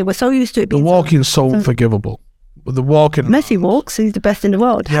their play, we're so used to it being. The walking so unforgivable. The walking. Messi walks. He's the best in the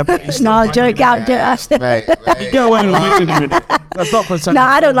world. Yeah, but no, joke out. That's not for No,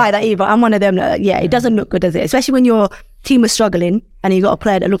 I don't like that either. I'm one of them. It doesn't look good, does it? Especially when your team is struggling and you got a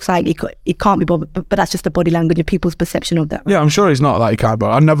player that looks like he can't be bothered. But that's just the body language of people's perception of that. Right? Yeah, I'm sure he's not like he can't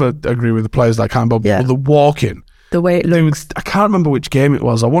bother. I never agree with the players that can't bother. Yeah. But the walking, the way it looks. I can't remember which game it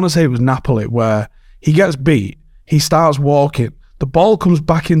was. I want to say it was Napoli where he gets beat. He starts walking. The ball comes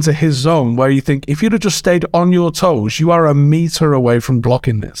back into his zone where you think, if you'd have just stayed on your toes, you are a metre away from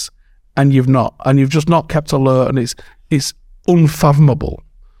blocking this. And you've not. And you've just not kept alert, and it's unfathomable.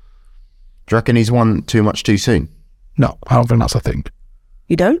 Do you reckon he's won too much too soon? No, I don't think that's a thing.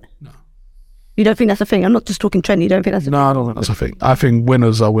 You don't? No. You don't think that's a thing? I'm not just talking trendy. You don't think that's a thing? No, I don't think that's a thing. I think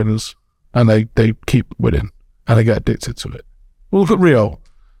winners are winners, and they keep winning, and they get addicted to it. Well, look at Rio.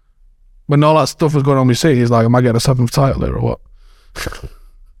 When all that stuff was going on with City, he's like, am I getting a 7th title here or what?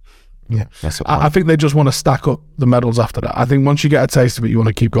 Yeah, that's I think they just want to stack up the medals after that. I think once you get a taste of it, you want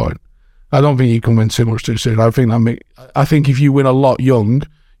to keep going. I don't think you can win too much too soon. I think if you win a lot young,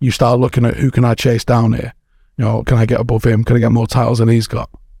 you start looking at who can I chase down here. Can I get above him? Can I get more titles than he's got?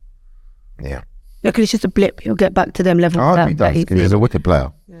 Yeah. Because it's just a blip. He'll get back to them levels. I hope he does, because he's a wicked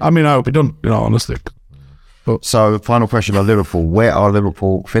player. Yeah. I mean, I hope he done. Honestly. But so, final question on Liverpool: where are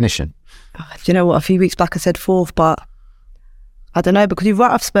Liverpool finishing? Do you know what? A few weeks back I said 4th, but I don't know, because we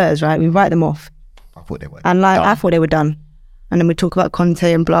write off Spurs, right? We write them off. I thought they were. And I thought they were done. And then we talk about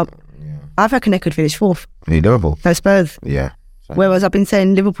Conte and blah. Yeah. I reckon they could finish 4th. Liverpool. No, Spurs. Yeah. Whereas I've been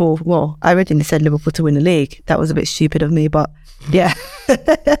saying Liverpool, well, I originally said Liverpool to win the league. That was a bit stupid of me, but yeah.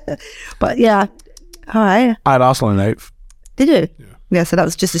 But yeah, all right. I had Arsenal in 8th. Did you? Yeah. So that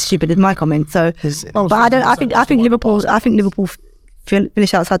was just as stupid as my comment. So, but I think Liverpool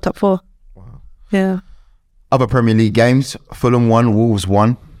finish outside top 4. Wow. Yeah. Other Premier League games: Fulham won, Wolves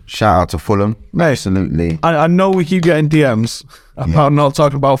won. Shout out to Fulham. Absolutely. I know we keep getting DMs about not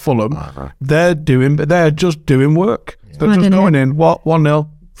talking about Fulham. Right. They're just doing work. They're just going in. 1-0,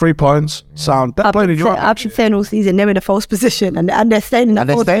 3 points. Sound. They're playing in Europe. I've been saying all season they're in a false position, and they're staying in a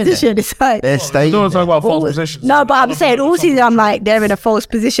false position. It's like they're staying. Don't talk about false positions. No, but I'm saying all season I'm like they're in a false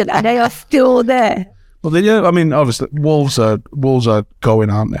position, and they are still there. Well, I mean, obviously Wolves are going,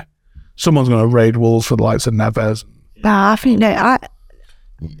 aren't they? Someone's going to raid Wolves for the likes of Neves. Nah, I think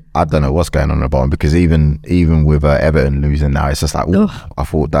I don't know what's going on at the bottom, because even with Everton losing now, it's just like, I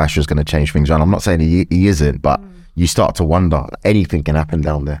thought Dash was going to change things around. I'm not saying he isn't, but you start to wonder, anything can happen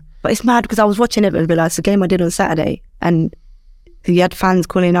down there. But it's mad, because I was watching it and realised the game I did on Saturday, and he had fans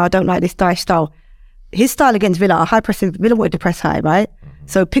calling, I don't like this Dash style. His style against Villa, high pressing, Villa wanted to press high, right?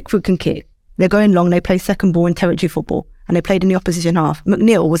 So Pickford can kick. They're going long, they play second ball in territory football, and they played in the opposition half.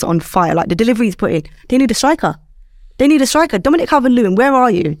 McNeil was on fire, like the deliveries put in. They need a striker. Dominic Calvert-Lewin, where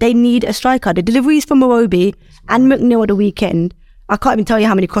are you? They need a striker. The deliveries from Iwobi and McNeil at the weekend, I can't even tell you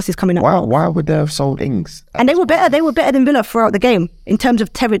how many crosses coming up. Why would they have sold Ings? And they were better than Villa throughout the game in terms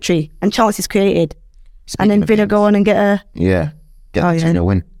of territory and chances created. And then Villa go on and get a... Yeah, get a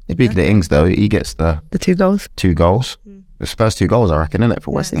win. Speaking of Ings, though, he gets the 2 goals. 2 goals. His first 2 goals, I reckon, isn't it,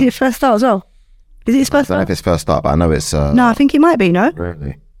 for West Ham? Is it his first start as well? Is it his first start? I don't know if it's first start, but I know it's... no, I think it might be, no?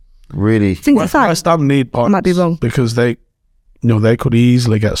 Really? West Ham need points. I might be wrong. Because they could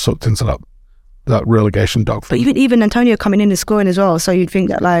easily get sucked into that that relegation dog. But even Antonio coming in and scoring as well. So you'd think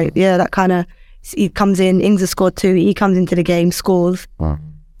that that kind of, he comes in, Ings has scored 2, he comes into the game, scores. Wow.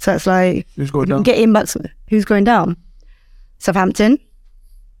 So it's like, Who's going down? Get him back. Who's going down? Southampton,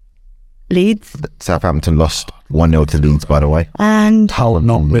 Leeds. Southampton lost 1-0 to Leeds, by the way. And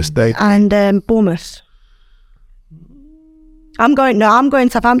Not missed day. And Bournemouth. I'm going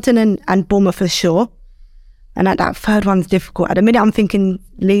Southampton and Bournemouth for sure. And that third one's difficult. At the minute, I'm thinking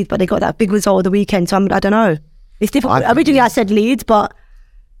Leeds, but they got that big result of the weekend, so I don't know. It's difficult. Originally, I said Leeds, but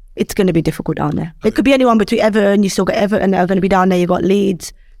it's going to be difficult down there. It could be anyone between Everton. You still got Everton that are going to be down there. You got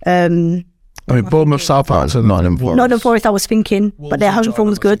Leeds. Bournemouth, Southampton, Nottingham Forest. I was thinking, but their home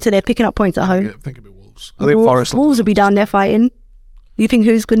form's good, so they're picking up points at home. I think it'll be Wolves. I think Forest. Wolves will be down there fighting. You think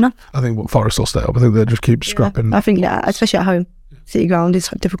who's good enough? I think Forest will stay up. I think they'll just keep scrapping. I think that, especially at home, City Ground is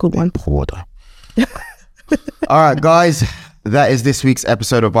a difficult one. Porter. All right, guys, that is this week's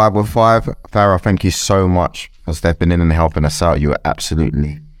episode of Bible 5. Farah, thank you so much for stepping in and helping us out. You were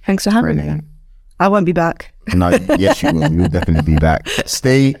absolutely Thanks for having me. I won't be back. No, yes, you will. You'll definitely be back.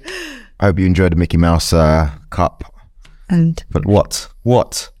 Steve, I hope you enjoyed the Mickey Mouse cup. But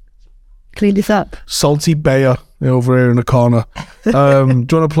what? Clean this up. Salty Bayer over here in the corner. Do you want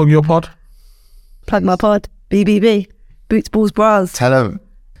to plug your pod? Plug my pod. BBB. Boots, Balls, Bras. Tell them.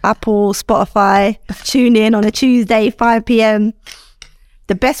 Apple, Spotify. Tune in on a Tuesday, 5 p.m.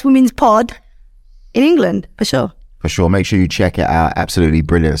 The best women's pod in England, for sure. For sure. Make sure you check it out. Absolutely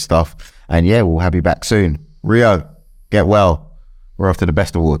brilliant stuff. And yeah, we'll have you back soon. Rio, get well. We're off to the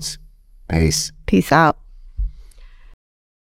Best Awards. Peace. Peace out.